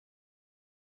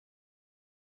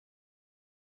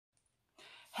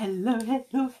Hello,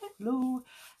 hello, hello.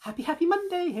 Happy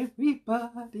Monday,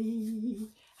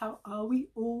 everybody. How are we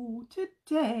all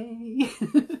today?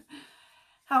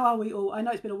 How are we all? I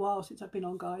know it's been a while since I've been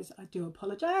on, guys. I do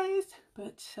apologise,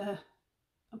 but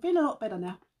I'm feeling a lot better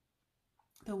now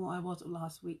than what I was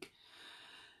last week.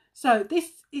 So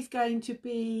this is going to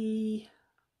be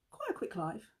quite a quick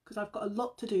live because I've got a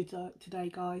lot to do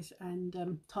today, guys, and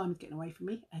time's getting away from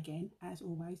me again, as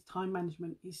always. Time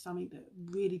management is something that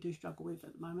I really do struggle with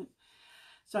at the moment.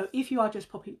 So if you are just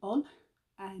popping on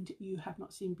and you have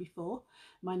not seen before,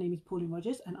 my name is Pauline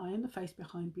Rogers and I am the face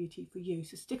behind Beauty for You.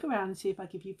 So stick around and see if I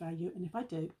give you value, and if I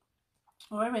do,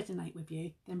 or I resonate with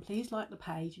you, then please like the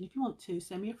page, and if you want to,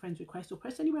 send me a friend's request or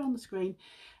press anywhere on the screen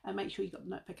and make sure you've got the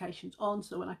notifications on,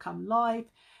 so when I come live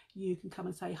you can come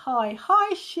and say hi.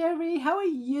 Hi Sherry, how are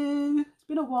you? It's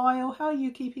been a while. How are you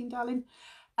keeping, darling?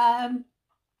 And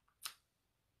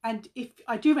if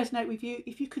I do resonate with you,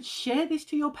 if you could share this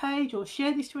to your page or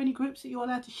share this to any groups that you're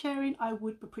allowed to share in, I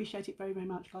would appreciate it very, very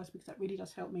much, guys, because that really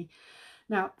does help me.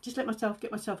 Now, just get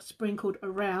myself sprinkled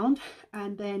around,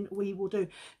 and then we will do.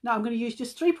 Now, I'm going to use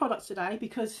just 3 products today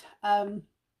because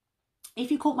if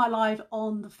you caught my live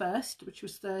on the 1st, which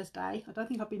was Thursday, I don't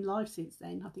think I've been live since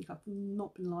then. I think I've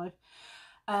not been live.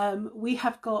 We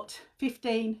have got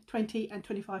 15, 20 and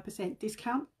 25%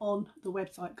 discount on the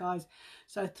website, guys.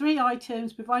 So 3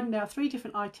 items, providing there are 3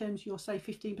 different items, you'll save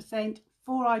 15%,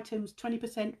 4 items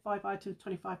 20%, 5 items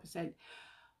 25%.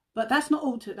 But that's not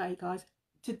all today, guys.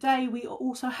 Today we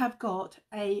also have got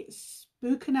a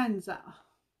Spookananza,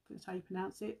 that's how you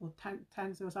pronounce it, or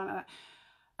Tanza or something like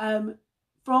that.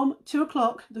 From 2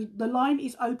 o'clock, the line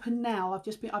is open now. I've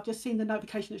just seen the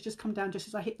notification that's just come down just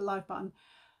as I hit the live button.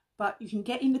 But you can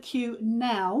get in the queue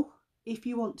now if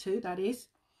you want to, that is.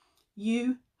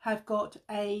 You have got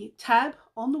a tab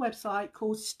on the website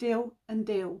called Still and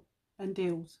Deals.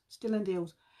 Still and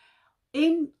Deals.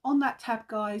 On that tab,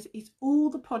 guys, is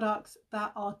all the products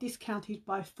that are discounted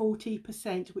by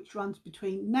 40%, which runs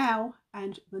between now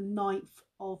and the 9th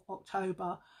of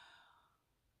October,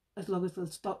 as long as the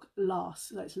stock lasts.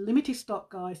 So it's limited stock,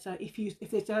 guys. So if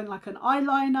there's like an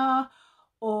eyeliner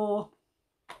or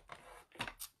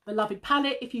beloved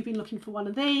palette, if you've been looking for one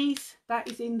of these, that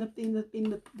is in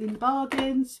the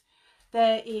bargains.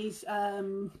 There is I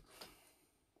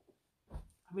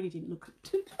really didn't look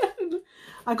at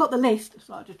I got the list,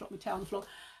 so I just dropped my tail on the floor.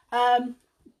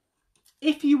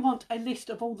 If you want a list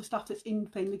of all the stuff that's in the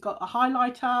thing, you've got a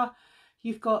highlighter,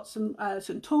 you've got some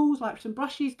tools like some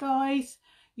brushes, guys.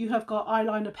 You have got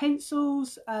eyeliner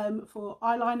pencils for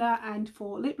eyeliner and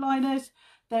for lip liners.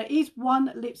 There is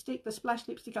one lipstick, the Splash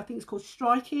lipstick, I think it's called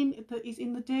Striking, that is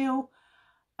in the deal.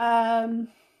 What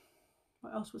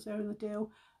else was there in the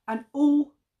deal? And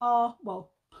all are,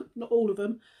 well, not all of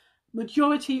them,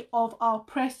 majority of our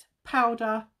press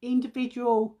powder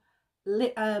individual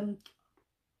tell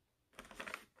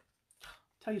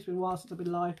you it's been a while since I've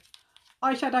been live.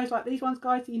 Eyeshadows like these ones,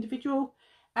 guys, the individual.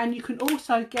 And you can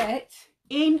also get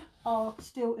in our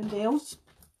Still and Deals,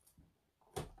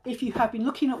 if you have been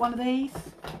looking at one of these,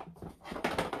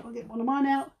 I'll get one of mine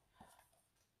out,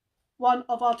 one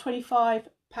of our 25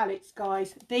 palettes,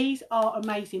 guys. These are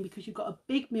amazing because you've got a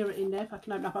big mirror in there. If I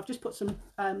can open up, I've just put some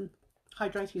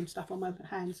hydrating stuff on my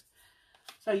hands.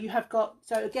 So you have got,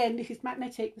 so again, this is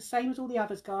magnetic, the same as all the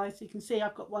others, guys. So you can see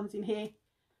I've got ones in here,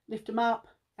 lift them up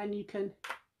and you can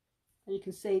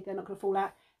see they're not going to fall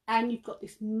out. And you've got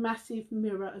this massive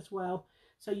mirror as well,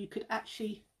 so you could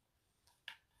actually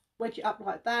wedge it up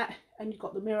like that, and you've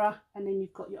got the mirror, and then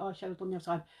you've got your eyeshadows on the other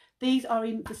side. These are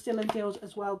in the Still and Deals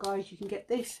as well, guys. You can get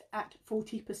this at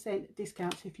 40%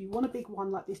 discount. So if you want a big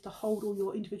one like this to hold all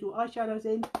your individual eyeshadows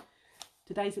in,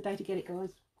 today's the day to get it,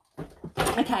 guys.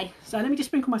 Okay, so let me just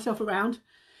sprinkle myself around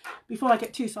before I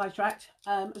get too sidetracked.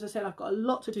 As I said, I've got a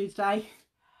lot to do today.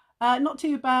 Not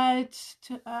too bad,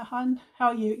 hun. How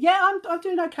are you? Yeah, I'm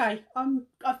doing okay.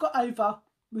 I've got over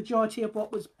majority of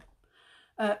what was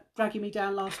dragging me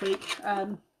down last week.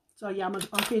 So yeah,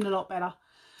 I'm feeling a lot better.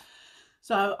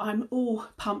 So I'm all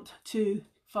pumped to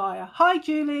fire. Hi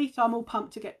Julie. So I'm all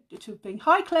pumped to get to being.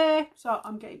 Hi Claire. So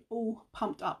I'm getting all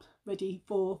pumped up, ready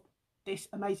for this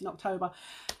amazing October.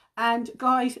 And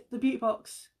guys, the Beauty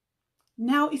Box.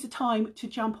 Now is the time to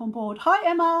jump on board. Hi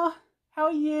Emma. How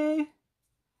are you?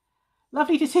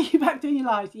 Lovely to see you back doing your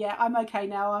lives. Yeah, I'm okay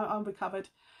now. I'm recovered.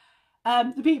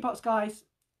 The Beauty Box, guys,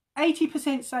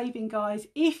 80% saving, guys.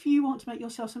 If you want to make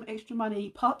yourself some extra money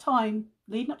part-time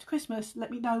leading up to Christmas,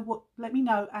 let me know,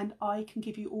 and I can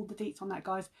give you all the deets on that,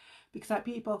 guys, because that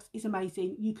Beauty Box is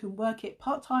amazing. You can work it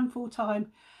part-time,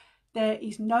 full-time. There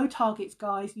is no targets,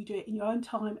 guys. You do it in your own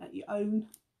time at your own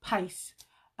pace.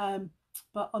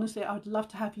 But honestly, I would love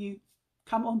to have you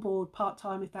come on board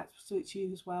part-time if that suits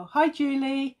you as well. Hi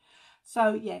Julie.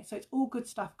 So yeah, so it's all good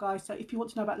stuff, guys. So if you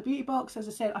want to know about the beauty box, as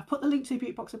I said, I've put the link to the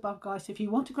beauty box above, guys. So if you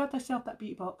want to grab yourself that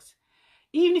beauty box,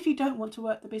 even if you don't want to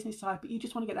work the business side, but you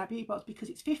just want to get that beauty box, because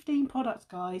it's 15 products,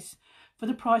 guys, for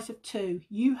the price of 2.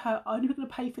 You are only going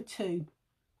to pay for 2.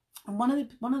 And one of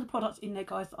the products in there,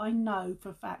 guys, that I know for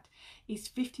a fact is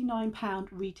 £59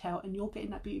 retail, and you're getting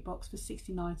that beauty box for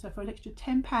 £69. So for an extra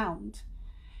 £10,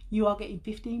 you are getting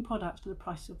 15 products for the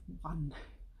price of 1.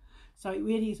 So it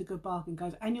really is a good bargain,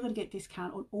 guys, and you're going to get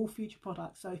discount on all future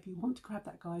products. So if you want to grab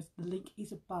that, guys, the link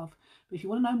is above. But if you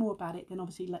want to know more about it, then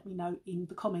obviously let me know in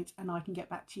the comments and I can get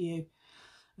back to you.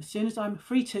 As soon as I'm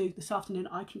free to this afternoon,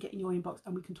 I can get in your inbox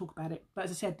and we can talk about it. But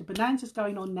as I said, the Bonanza's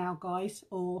going on now, guys,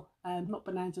 or not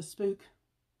Bonanza, Spooktastic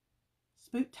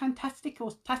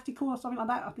or Tastical or something like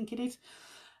that, I think it is.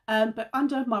 But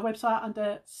under my website,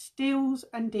 under Steals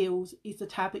and Deals, is the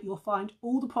tab that you'll find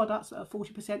all the products that are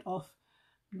 40% off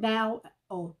now,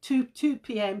 or 2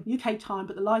 p.m. UK time,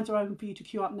 but the lines are open for you to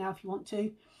queue up now if you want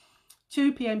to.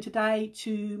 2 p.m. today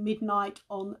to midnight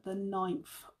on the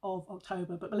 9th of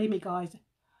October. But believe me, guys,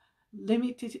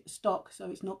 limited stock, so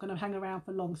it's not going to hang around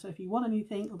for long. So if you want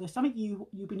anything, or there's something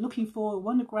you've been looking for,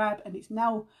 want to grab, and it's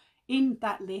now in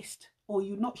that list, or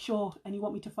you're not sure and you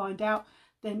want me to find out,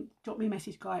 then drop me a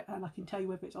message, guys, and I can tell you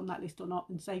whether it's on that list or not,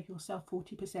 and save yourself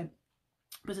 40%.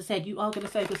 But as I said, you are going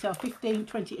to save yourself 15,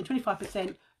 20 and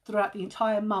 25% throughout the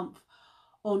entire month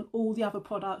on all the other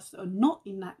products that are not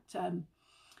in that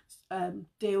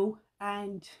deal,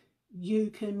 and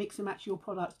you can mix and match your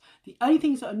products. The only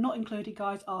things that are not included,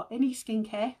 guys, are any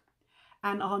skincare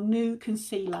and our new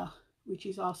concealer, which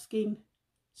is our Skin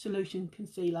Solution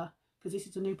Concealer, because this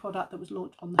is a new product that was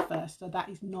launched on the 1st, so that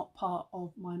is not part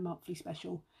of my monthly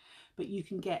special. But you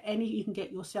can get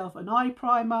yourself an eye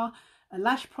primer, a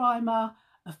lash primer,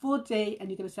 a 4D, and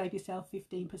you're going to save yourself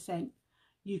 15%.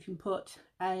 You can put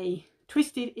a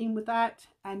Twisted in with that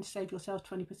and save yourself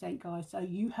 20%, guys. So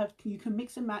you can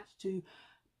mix and match to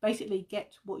basically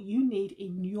get what you need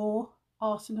in your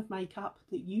arsenal of makeup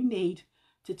that you need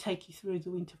to take you through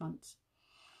the winter months.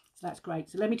 So that's great.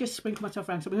 So let me just sprinkle myself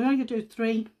around. So we're going to do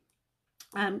 3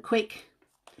 quick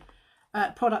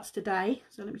products today.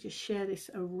 So let me just share this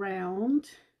around,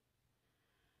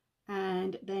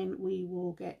 and then we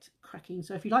will get cracking.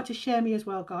 So if you'd like to share me as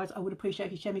well, guys, I would appreciate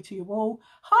if you share me to your wall.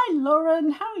 Hi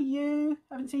Lauren, how are you?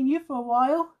 Haven't seen you for a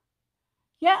while.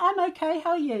 Yeah, I'm okay.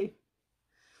 How are you?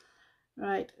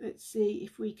 Right, let's see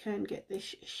if we can get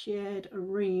this shared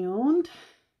around,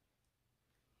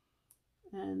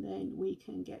 and then we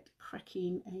can get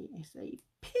cracking ASAP.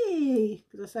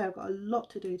 Because I say I've got a lot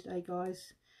to do today,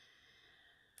 guys.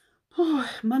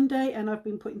 Monday, and I've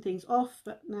been putting things off,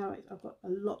 but now I've got a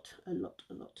lot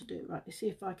to do. Right, let's see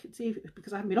if I can see,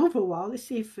 because I haven't been on for a while, let's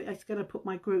see if it's going to put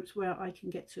my groups where I can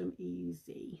get to them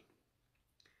easy.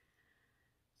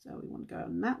 So we want to go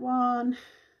on that one,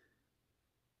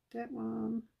 that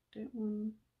one.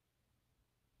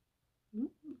 Not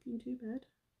looking too bad.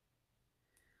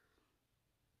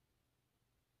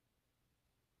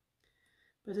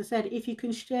 But as I said, if you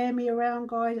can share me around,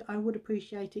 guys, I would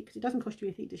appreciate it, because it doesn't cost you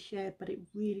anything to share, but it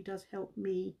really does help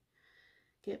me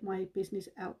get my business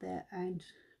out there and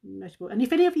notable. And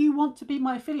if any of you want to be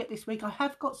my affiliate this week, I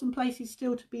have got some places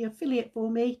still to be affiliate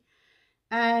for me,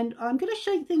 and I'm going to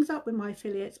shake things up with my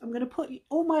affiliates. I'm going to put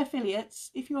all my affiliates,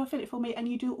 if you're affiliate for me and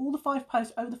you do all the 5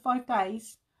 posts over the 5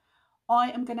 days, I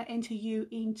am going to enter you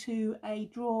into a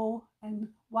draw, and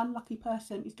one lucky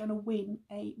person is going to win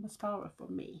a mascara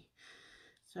from me.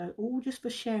 So all just for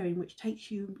sharing, which takes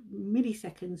you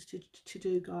milliseconds to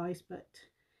do, guys, but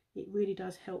it really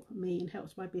does help me and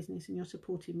helps my business, and you're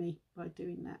supporting me by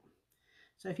doing that.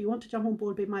 So if you want to jump on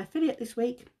board and be my affiliate this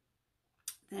week,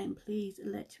 then please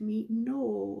let me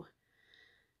know,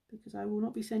 because I will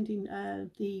not be sending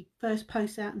the first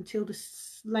post out until the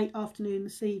late afternoon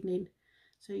this evening.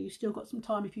 So you've still got some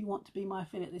time if you want to be my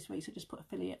affiliate this week. So just put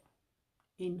affiliate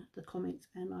in the comments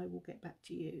and I will get back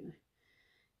to you.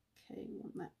 Okay, we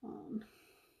want that one.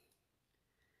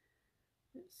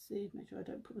 Let's see, make sure I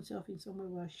don't put myself in somewhere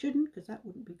where I shouldn't, because that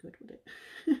wouldn't be good, would it?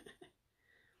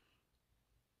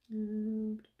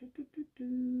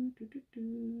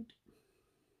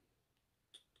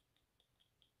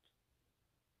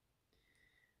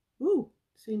 Ooh,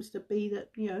 seems to be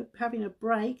that, you know, having a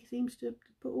break seems to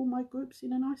put all my groups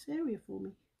in a nice area for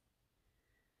me.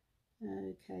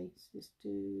 Okay, so let's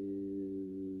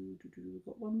do, we've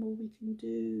got one more we can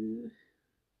do.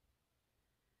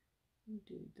 We'll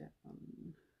do that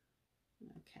one.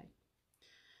 Okay.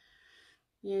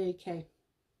 Yeah, okay,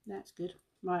 that's good.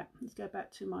 Right, let's go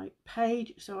back to my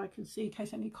page so I can see in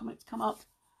case any comments come up.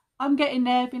 I'm getting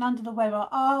there, been under the weather.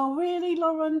 Oh, really,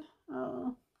 Lauren?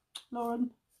 Oh, Lauren.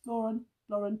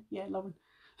 Yeah, Lauren.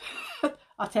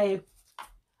 I'll tell you,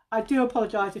 I do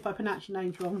apologise if I pronounce your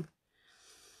names wrong.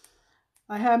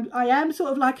 I am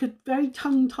sort of like a very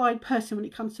tongue-tied person when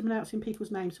it comes to pronouncing people's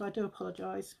names, so I do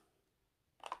apologise.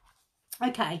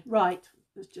 Okay, right.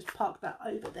 Let's just park that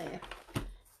over there,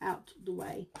 out the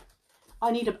way.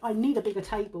 I need a bigger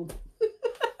table.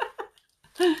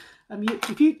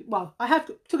 Well, I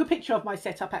took a picture of my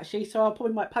setup actually, so I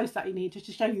probably might post that in here just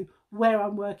to show you where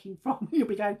I'm working from. You'll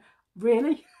be going,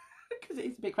 really? Because it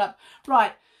is a bit crap.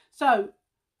 Right, so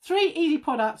 3 easy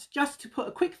products just to put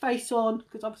a quick face on,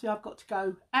 because obviously I've got to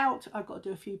go out, I've got to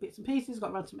do a few bits and pieces, I've got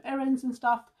to run some errands and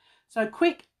stuff. So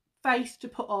quick face to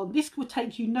put on. This will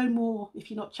take you no more,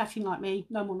 if you're not chatting like me,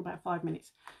 no more than about 5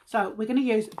 minutes. So we're going to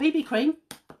use BB cream.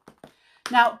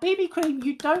 Now, BB cream,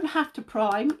 you don't have to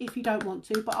prime if you don't want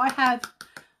to, but I have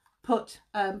put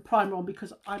primer on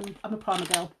because I'm a primer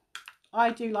girl. I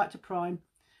do like to prime.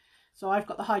 So I've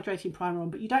got the hydrating primer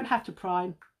on, but you don't have to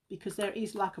prime because there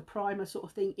is like a primer sort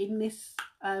of thing in this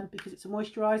because it's a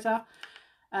moisturiser.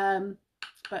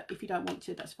 But if you don't want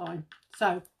to, that's fine.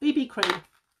 So, BB cream.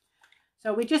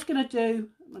 So we're just going to do,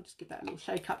 I'll just give that a little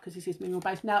shake up because this is mineral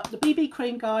based. Now the BB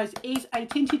cream, guys, is a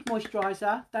tinted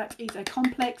moisturiser that is a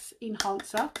complex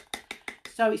enhancer.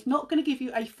 So it's not going to give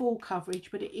you a full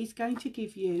coverage, but it is going to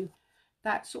give you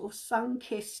that sort of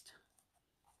sun-kissed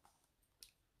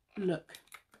look.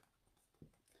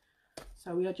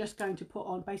 So we are just going to put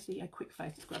on basically a quick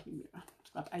face. Let's grab a mirror.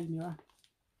 Grab a mirror.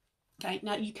 Okay,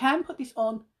 now you can put this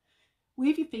on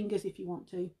with your fingers if you want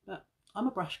to, but I'm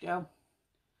a brush girl.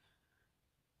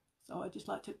 So I just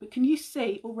like to, but can you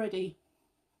see already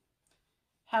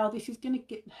how this is going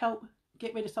to help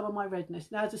get rid of some of my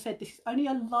redness? Now, as I said, this is only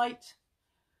a light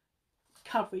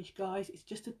coverage, guys. It's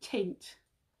just a tint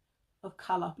of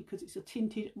colour because it's a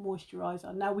tinted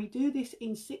moisturiser. Now, we do this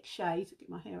in 6 shades. Get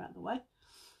my hair out of the way.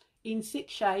 In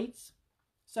 6 shades.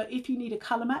 So if you need a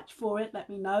colour match for it, let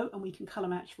me know and we can colour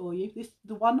match for you.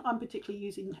 The one I'm particularly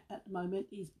using at the moment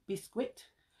is Biscuit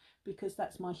because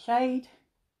that's my shade.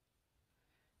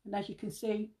 And as you can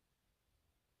see,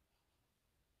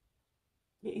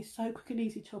 it is so quick and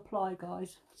easy to apply,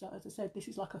 guys. So as I said, this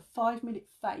is like a 5-minute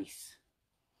face.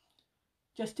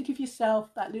 Just to give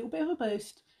yourself that little bit of a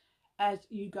boost as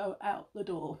you go out the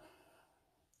door.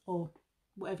 Or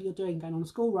whatever you're doing, going on a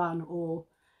school run, or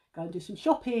go and do some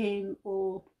shopping,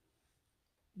 or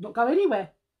not go anywhere.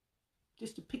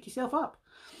 Just to pick yourself up.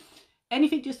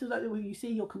 Anything just so that when you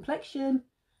see your complexion,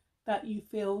 that you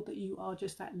feel that you are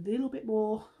just that little bit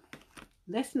more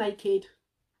less naked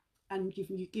and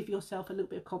give yourself a little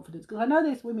bit of confidence. Because I know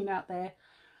there's women out there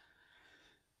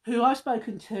who I've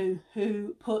spoken to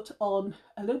who put on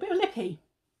a little bit of lippy,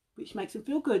 which makes them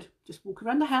feel good. Just walk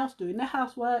around the house doing their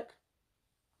housework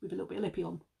with a little bit of lippy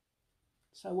on.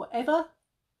 So whatever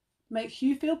makes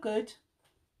you feel good,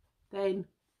 then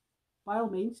by all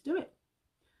means do it.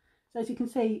 So as you can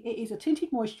see, it is a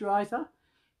tinted moisturiser.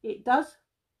 It does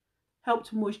help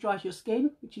to moisturise your skin,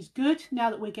 which is good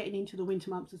now that we're getting into the winter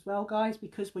months as well, guys,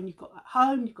 because when you've got at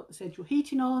home, you've got the central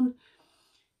heating on,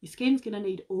 your skin's going to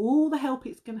need all the help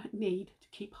it's going to need to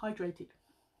keep hydrated.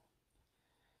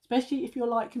 Especially if you're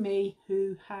like me,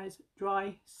 who has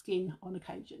dry skin on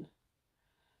occasion.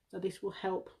 So this will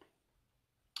help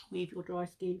with your dry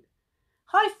skin.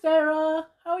 Hi Sarah,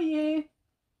 how are you?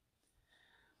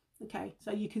 Okay,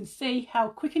 so you can see how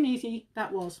quick and easy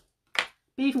that was.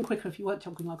 Be even quicker if you weren't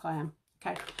talking like I am.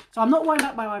 Okay, so I'm not worried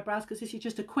about my eyebrows because this is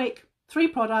just a quick 3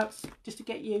 products just to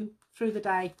get you through the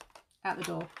day out the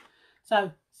door.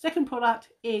 So second product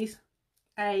is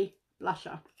a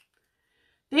blusher.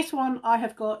 This one I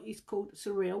have got is called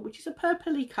Surreal, which is a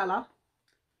purpley colour.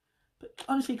 But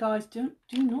honestly, guys, do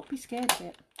not be scared of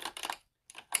it,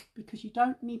 because you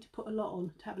don't need to put a lot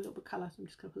on to have a little bit of colour. So I'm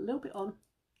just going to put a little bit on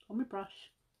my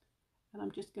brush, and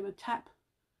I'm just going to tap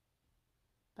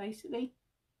basically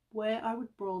where I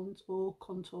would bronze or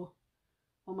contour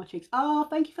on my cheeks. Oh,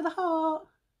 thank you for the heart.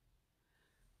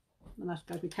 And that's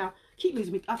going to be towel. Keep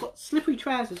losing me. I've got slippery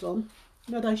trousers on.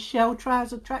 You know those shell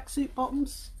trouser tracksuit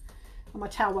bottoms? And my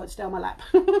towel won't stay on my lap.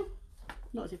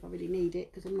 Not as if I really need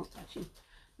it, because I'm not actually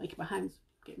making my hands,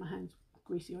 getting my hands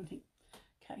greasy or anything.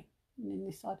 Okay, and then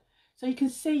this side. So you can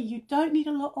see you don't need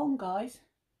a lot on, guys,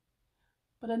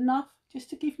 but enough just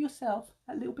to give yourself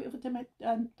a little bit of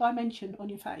a dimension on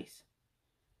your face.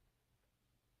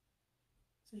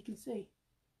 So you can see.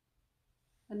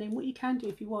 And then what you can do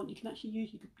if you want, you can actually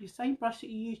use your same brush that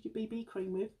you used your BB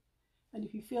cream with, and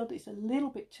if you feel that it's a little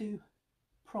bit too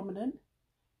prominent,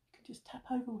 you can just tap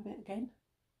over with it again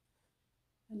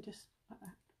and just like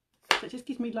that. So it just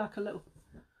gives me like a little,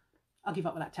 I'll give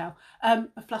up with that towel,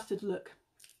 a flustered look,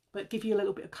 but give you a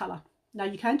little bit of colour. Now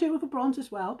you can do it with a bronze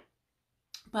as well,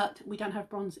 but we don't have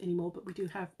bronze anymore, but we do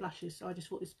have blushes. So I just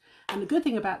thought this, and the good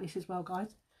thing about this as well,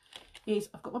 guys, is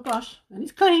I've got my brush and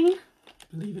it's clean.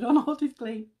 Believe it or not, it's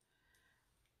clean.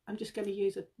 I'm just going to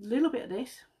use a little bit of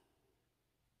this.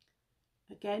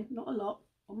 Again, not a lot,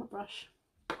 on my brush.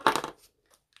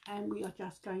 And we are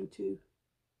just going to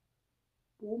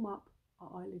warm up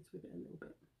our eyelids with it a little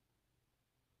bit.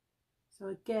 So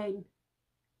again,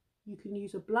 you can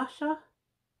use a blusher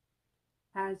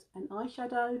as an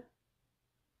eyeshadow,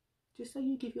 just so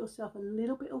you give yourself a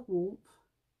little bit of warmth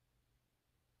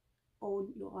on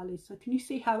your eyelids. So can you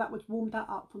see how that would warm that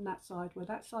up from that side, where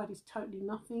that side is totally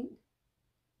nothing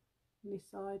and this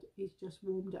side is just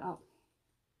warmed it up.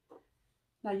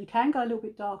 Now you can go a little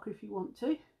bit darker if you want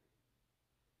to, it's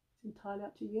entirely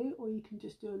up to you, or you can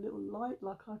just do a little light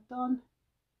like I've done,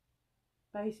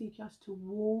 basically just to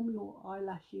warm your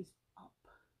eyelashes up.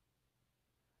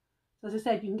 So as I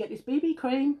said, you can get this BB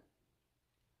cream,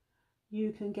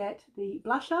 you can get the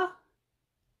blusher,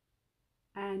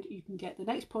 and you can get the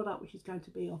next product, which is going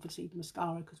to be obviously the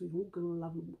mascara, because we're all going to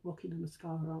love rocking the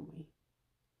mascara, aren't we?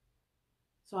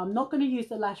 So I'm not going to use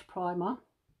the lash primer,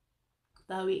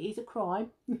 though it is a crime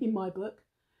in my book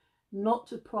not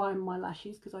to prime my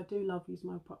lashes, because I do love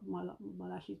using my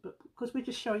lashes, but because we're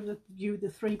just showing you the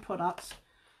 3 products,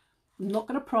 I'm not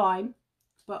going to prime,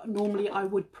 but normally I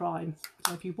would prime.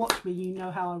 So if you watch me, you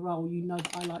know how I roll, you know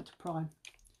that I like to prime.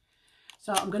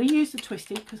 So I'm going to use the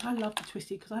Twisted, because I love the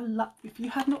Twisted, because I love, if you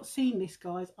have not seen this,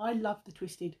 guys, I love the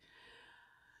Twisted.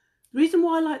 The reason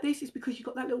why I like this is because you've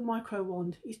got that little micro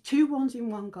wand. It's 2 wands in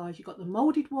one, guys. You've got the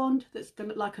moulded wand that's going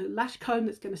to, like a lash comb,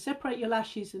 that's going to separate your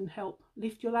lashes and help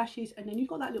lift your lashes. And then you've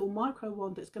got that little micro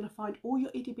wand that's going to find all your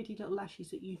itty bitty little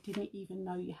lashes that you didn't even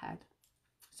know you had.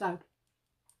 So I'm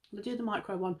going to do the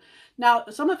micro one. Now,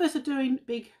 some of us are doing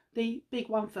the big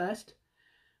one first,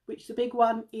 which the big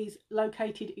one is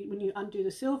located when you undo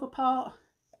the silver part.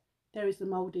 There is the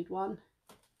moulded one.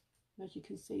 As you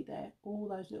can see there, all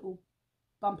those little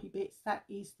bumpy bits, that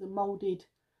is the moulded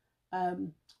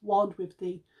wand with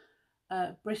the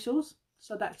bristles.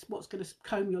 So that's what's going to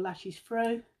comb your lashes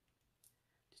through.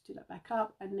 Just do that back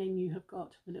up, and then you have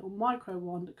got the little micro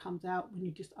wand that comes out when you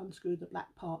just unscrew the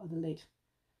black part of the lid.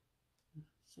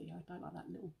 See, I don't like that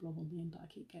little blob on the end that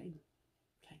I keep getting.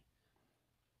 Okay,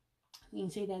 you can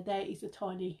see there is a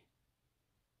tiny,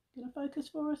 going to focus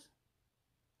for us,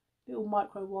 little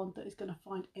micro wand that is going to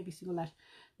find every single lash.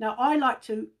 Now I like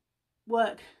to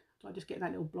work, so I just get that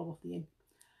little blob off the end,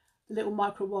 the little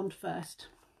micro wand first.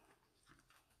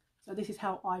 So this is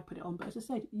how I put it on, but as I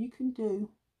said, you can do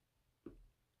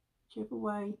whichever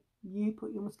way you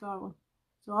put your mascara on.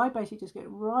 So I basically just get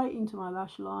right into my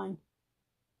lash line,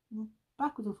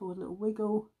 backwards and forwards, little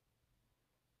wiggle,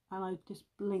 and I just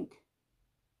blink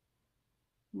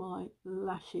my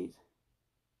lashes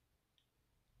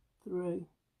through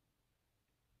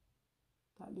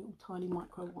that little tiny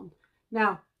micro wand.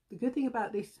 Now the good thing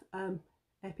about this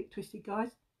Epic Twisted,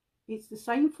 guys, it's the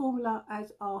same formula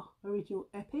as our original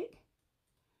Epic.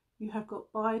 You have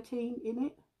got biotin in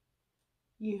it,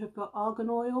 you have got argan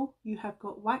oil, you have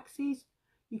got waxes,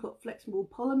 you've got flexible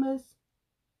polymers,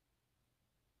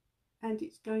 and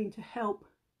it's going to help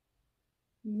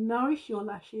nourish your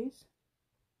lashes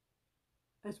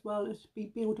as well as be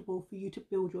buildable for you to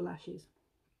build your lashes.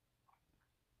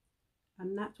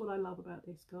 And that's what I love about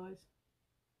this, guys.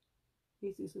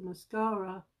 This is a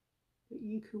mascara that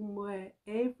you can wear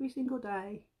every single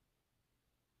day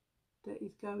that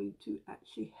is going to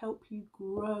actually help you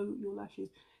grow your lashes.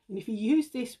 And if you use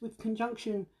this with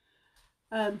conjunction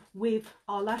with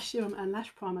our lash serum and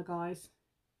lash primer, guys,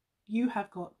 you have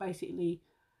got basically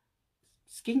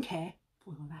skincare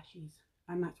for your lashes,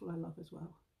 and that's what I love as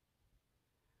well.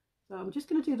 So I'm just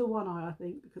going to do the one eye, I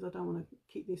think, because I don't want to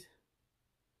keep this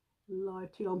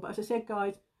live too long. But as I said,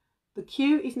 guys, the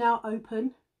queue is now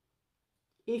open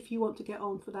if you want to get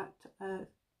on for that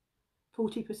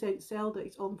 40% sale that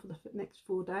is on for the next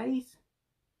 4 days,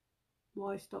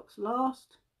 while stocks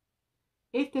last.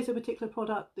 If there's a particular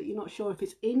product that you're not sure if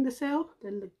it's in the sale,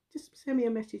 then just send me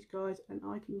a message, guys, and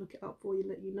I can look it up for you,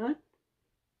 let you know.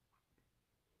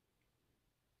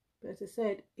 But as I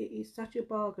said, it is such a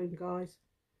bargain, guys.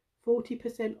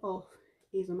 40% off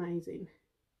is amazing.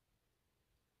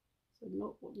 So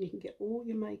not what you can get all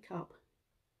your makeup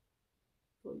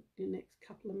for the next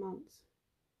couple of months,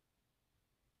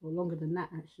 or longer than that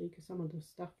actually, because some of the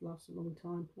stuff lasts a long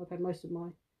time. I've had most of my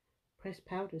pressed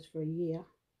powders for a year,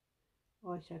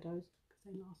 eyeshadows, because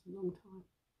they last a long time.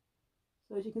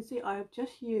 So as you can see, I have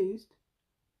just used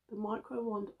the micro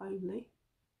wand only.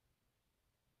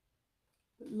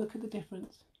 But look at the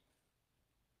difference.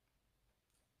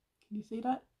 Can you see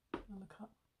that? I'll look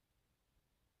up.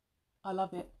 I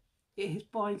love it.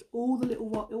 It binds all the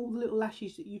little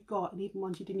lashes that you've got, and even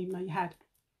ones you didn't even know you had.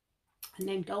 And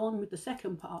then go on with the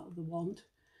second part of the wand,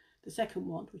 the second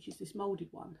wand, which is this moulded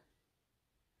one.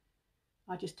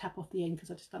 I just tap off the end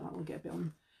because I just don't like to get a bit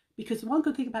on. Because the one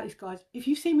good thing about this, guys, if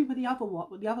you've seen me with the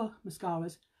other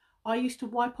mascaras, I used to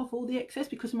wipe off all the excess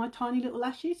because of my tiny little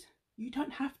lashes. You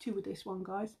don't have to with this one,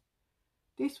 guys.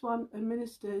 This one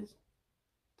administers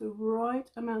the right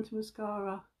amount of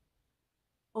mascara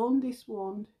on this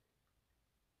wand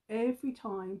every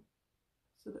time,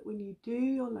 so that when you do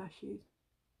your lashes,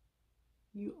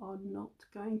 you are not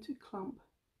going to clump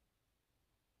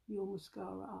your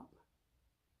mascara up.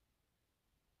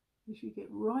 If you get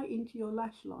right into your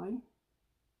lash line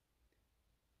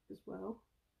as well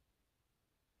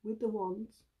with the wands,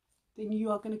 then you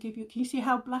are going to give you, can you see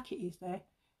how black it is there?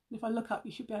 And if I look up,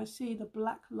 you should be able to see the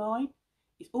black line.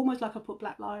 It's almost like I put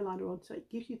black eyeliner on, so it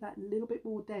gives you that little bit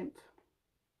more depth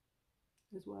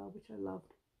as well, which I love.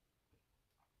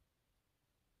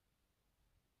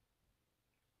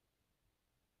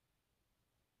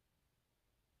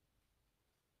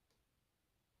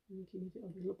 And you can use it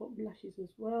on the bottom lashes as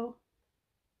well.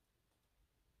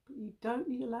 But you don't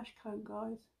need a lash comb,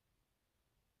 guys.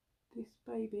 This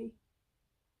baby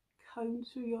combs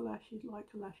through your lashes like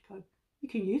a lash comb. You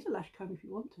can use a lash comb if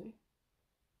you want to.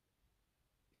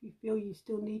 If you feel you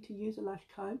still need to use a lash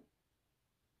comb,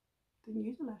 then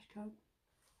use a lash comb.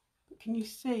 But can you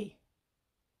see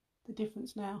the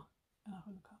difference now? And I'll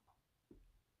look up.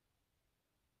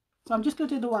 So I'm just going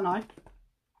to do the one eye,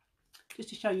 just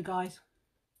to show you guys.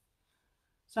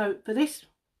 So for this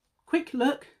quick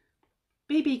look,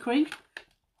 BB cream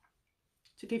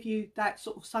to give you that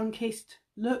sort of sun-kissed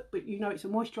look, but you know it's a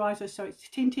moisturiser, so it's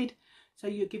tinted, so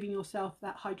you're giving yourself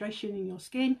that hydration in your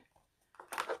skin.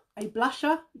 A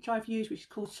blusher, which I've used, which is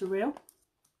called Surreal,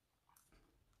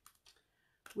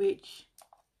 which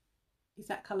is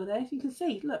that colour there. So you can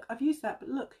see, look, I've used that, but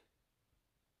look,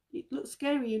 it looks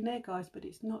scary in there, guys, but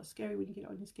it's not scary when you get it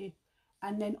on your skin.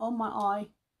 And then on my eye,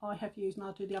 I have used, and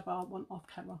I'll do the other one off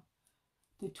camera,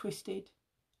 the Twisted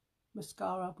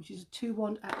mascara, which is a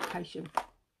 2-wand application.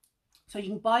 So you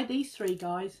can buy these three,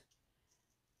 guys,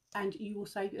 and you will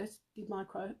save the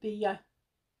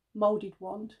moulded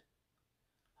wand.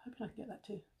 Hoping I can get that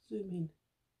to zoom in.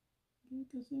 Can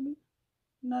you zoom in?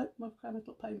 No, my camera's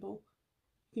not playing ball.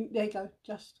 There you go,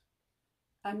 just.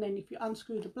 And then if you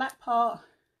unscrew the black part,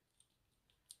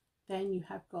 then you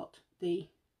have got the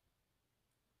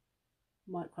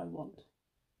micro wand,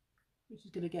 which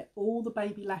is going to get all the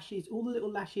baby lashes, all the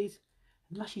little lashes,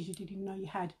 and lashes you didn't even know you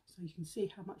had, so you can see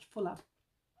how much fuller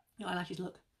your eyelashes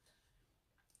look.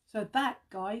 So that,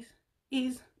 guys,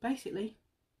 is basically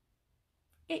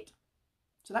it.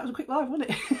 So that was a quick live, wasn't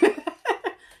it?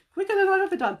 Quicker than I've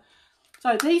ever done.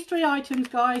 So these three items,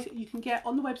 guys, you can get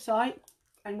on the website,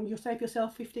 and you'll save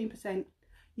yourself 15%.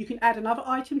 You can add another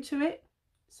item to it,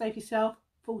 save yourself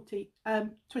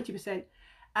 20%.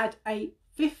 Add a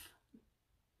 5th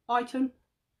item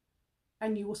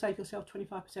and you will save yourself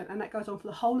 25%, and that goes on for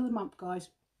the whole of the month, guys.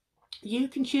 You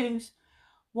can choose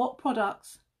what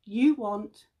products you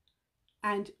want,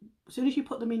 and as soon as you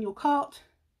put them in your cart,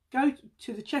 go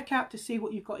to the checkout to see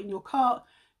what you've got in your cart.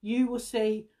 You will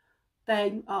see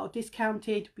they are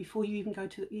discounted before you even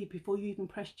before you even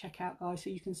press checkout, guys, so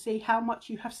you can see how much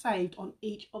you have saved on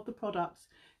each of the products,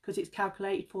 because it's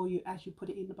calculated for you as you put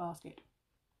it in the basket.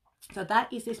 So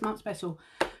that is this month's special.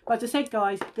 But as I said,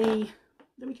 guys, I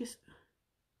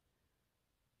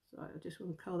just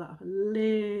want to curl that up a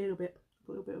little bit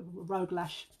of a rogue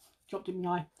lash dropped in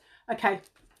my eye. Okay,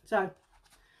 so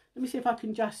let me see if I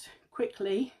can just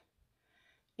quickly,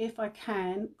 if I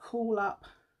can, call up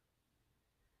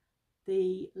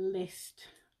the list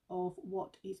of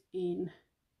what is in.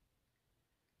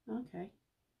 Okay,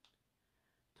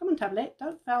 come on, tablet,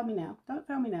 don't fail me now, don't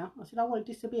fail me now. I said I wanted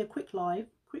this to be a quick live.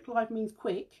 Quick live means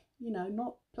quick, you know,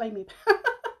 not play me.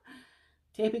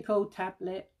 Typical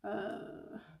tablet.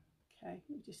 Okay, let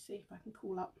me just see if I can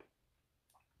call up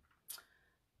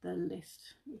the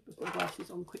list. Put my glasses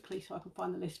on quickly so I can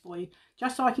find the list for you,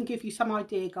 just so I can give you some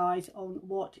idea, guys, on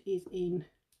what is in.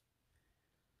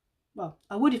 Well,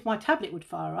 I would if my tablet would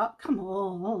fire up. Come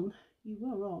on, you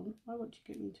were on. Why won't you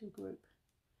get me into a group?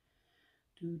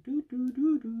 So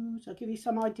I'll give you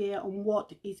some idea on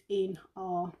what is in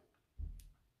our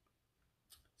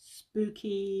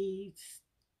spooky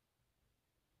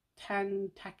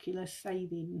tantacular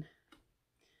saving.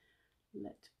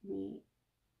 Let me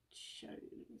show you,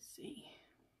 let me see.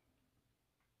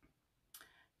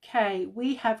 Okay,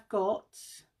 we have got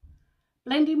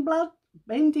blending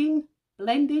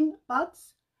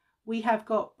buds. We have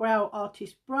got brow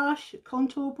artist brush,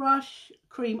 contour brush,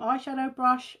 cream eyeshadow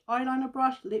brush, eyeliner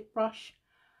brush, lip brush.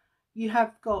 You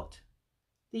have got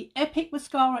the Epic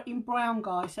mascara in brown,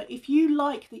 guys. So if you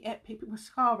like the Epic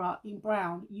mascara in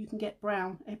brown, you can get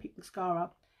brown Epic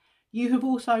mascara. You have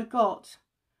also got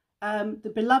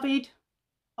the Beloved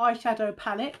eyeshadow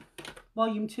palette,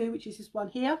 volume 2, which is this one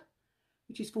here,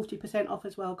 which is 40% off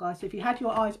as well, guys. So if you had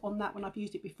your eyes on that when I've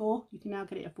used it before, you can now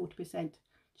get it at 40%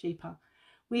 cheaper.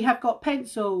 We have got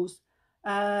pencils,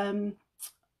 eyeline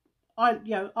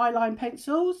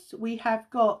pencils. We have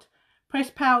got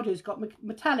pressed powders, got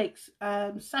metallics,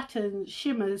 satins,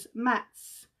 shimmers,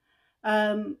 mattes.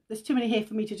 There's too many here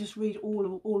for me to just read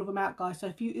all of them out, guys. So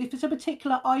if it's a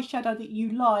particular eyeshadow that you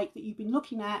like, that you've been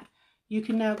looking at, you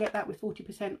can now get that with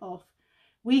 40% off.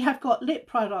 We have got lip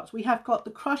products. We have got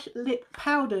the Crush lip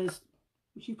powders,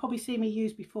 which you've probably seen me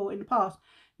use before in the past.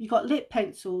 You've got lip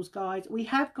pencils, guys. We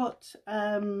have got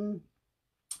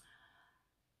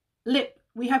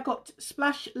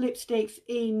splash lipsticks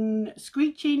in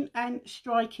Screeching and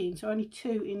Striking. So only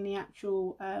 2 in the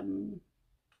actual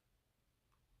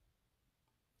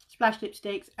splash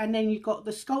lipsticks. And then you've got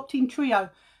the Sculpting Trio.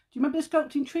 Do you remember the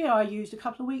Sculpting Trio I used a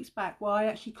couple of weeks back where I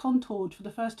actually contoured for the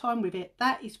first time with it?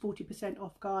 That is 40%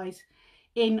 off, guys,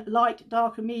 in light,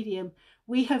 dark and medium.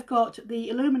 We have got the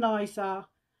Illuminizer.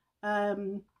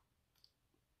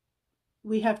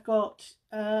 We have got,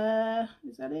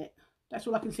 is that it? That's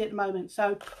all I can see at the moment.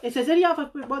 So if there's any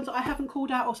other ones that I haven't called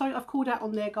out or something I've called out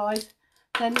on there, guys,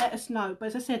 then let us know. But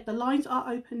as I said, the lines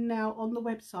are open now on the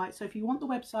website. So if you want the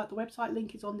website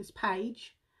link is on this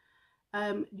page.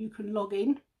 You can log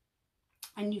in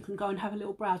and you can go and have a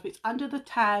little browse. But it's under the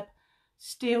tab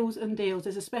Steals and Deals.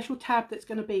 There's a special tab that's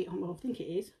going to be, well, I think it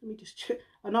is. Let me just check.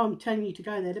 I know I'm telling you to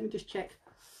go there. Let me just check.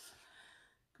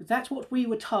 Because that's what we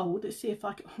were told. Let's see if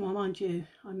I can, well, mind you,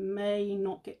 I may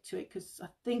not get to it because I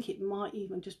think it might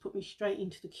even just put me straight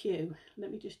into the queue.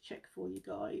 Let me just check for you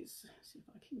guys. See if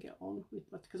I can get on with,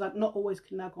 because I not always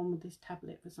can log on with this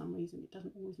tablet for some reason. It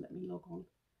doesn't always let me log on.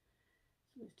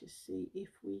 So let's just see if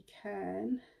we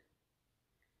can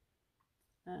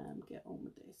get on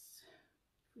with this.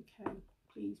 If we can,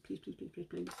 please, please, please, please, please,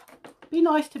 please. Be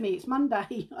nice to me. It's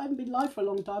Monday. I haven't been live for a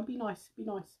long time. Be nice. Be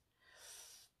nice.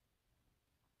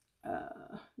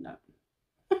 No.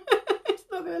 It's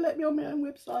not going to let me on my own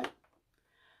website.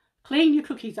 Clean your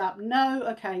cookies up. No.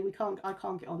 Okay, we can't. I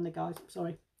can't get on there, guys.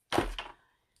 Sorry.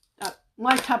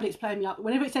 My tablet's playing me up.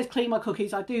 Whenever it says clean my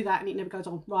cookies, I do that and it never goes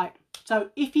on. Right. So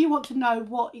if you want to know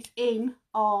what is in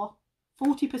our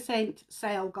 40%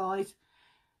 sale, guys,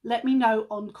 let me know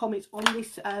on comments on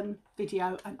this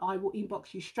video and I will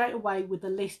inbox you straight away with the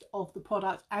list of the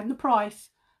products and the price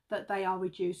that they are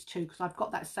reduced to, because I've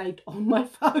got that saved on my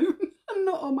phone and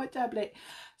not on my tablet.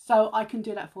 So I can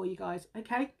do that for you guys.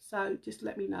 Okay, so just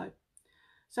let me know.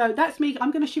 So that's me.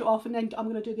 I'm going to shoot off and then I'm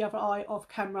going to do the other eye off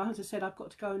camera. As I said, I've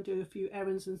got to go and do a few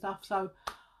errands and stuff. So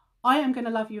I am going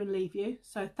to love you and leave you.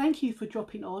 So thank you for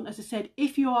dropping on. As I said,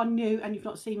 if you are new and you've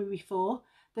not seen me before,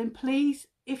 then please,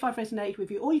 if I've resonated with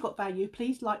you or you got value,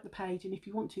 please like the page. And if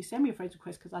you want to, send me a friend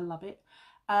request because I love it.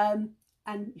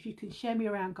 And if you can share me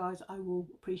around, guys, I will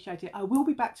appreciate it. I will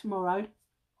be back tomorrow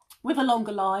with a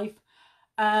longer live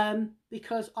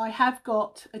because I have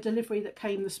got a delivery that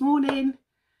came this morning.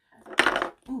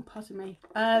 Oh, pardon me.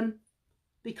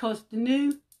 Because the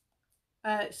new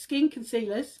skin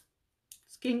concealers,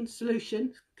 Skin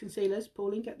Solution concealers,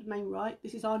 Pauline, get the name right.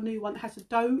 This is our new one that has a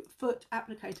doe foot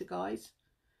applicator, guys,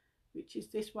 which is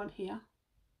this one here.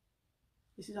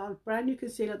 This is our brand new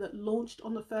concealer that launched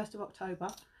on the 1st of October.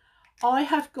 I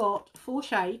have got 4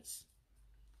 shades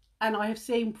and I have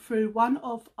seen through one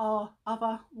of our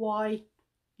other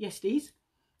Yesties,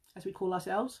 as we call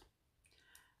ourselves,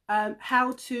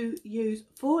 how to use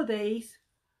 4 of these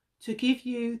to give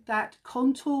you that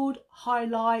contoured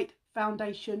highlight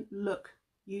foundation look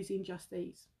using just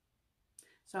these.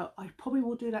 So I probably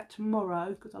will do that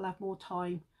tomorrow because I'll have more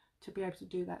time to be able to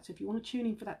do that. So if you want to tune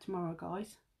in for that tomorrow,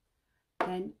 guys,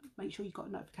 then make sure you've got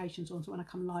notifications on so when I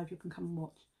come live you can come and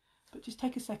watch. But just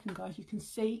take a second, guys. You can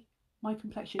see my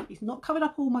complexion is not covered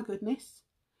up all my goodness.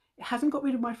 It hasn't got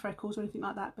rid of my freckles or anything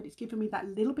like that, but it's given me that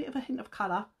little bit of a hint of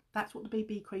colour. That's what the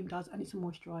BB cream does, and it's a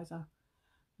moisturiser. A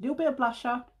little bit of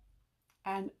blusher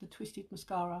and the Twisted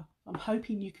mascara. I'm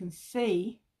hoping you can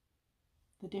see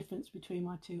the difference between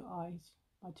my 2 eyes,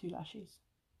 my 2 lashes.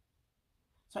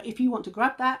 So if you want to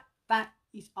grab that, that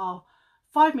is our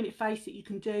 5-minute face that you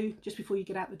can do just before you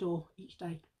get out the door each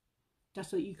day, just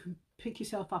so that you can pick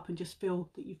yourself up and just feel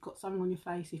that you've got something on your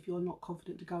face if you're not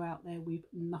confident to go out there with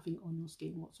nothing on your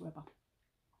skin whatsoever.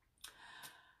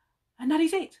 And that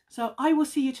is it. So I will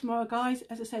see you tomorrow, guys.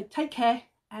 As I said, take care,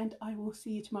 and I will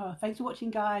see you tomorrow. Thanks for watching,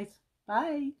 guys.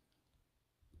 Bye.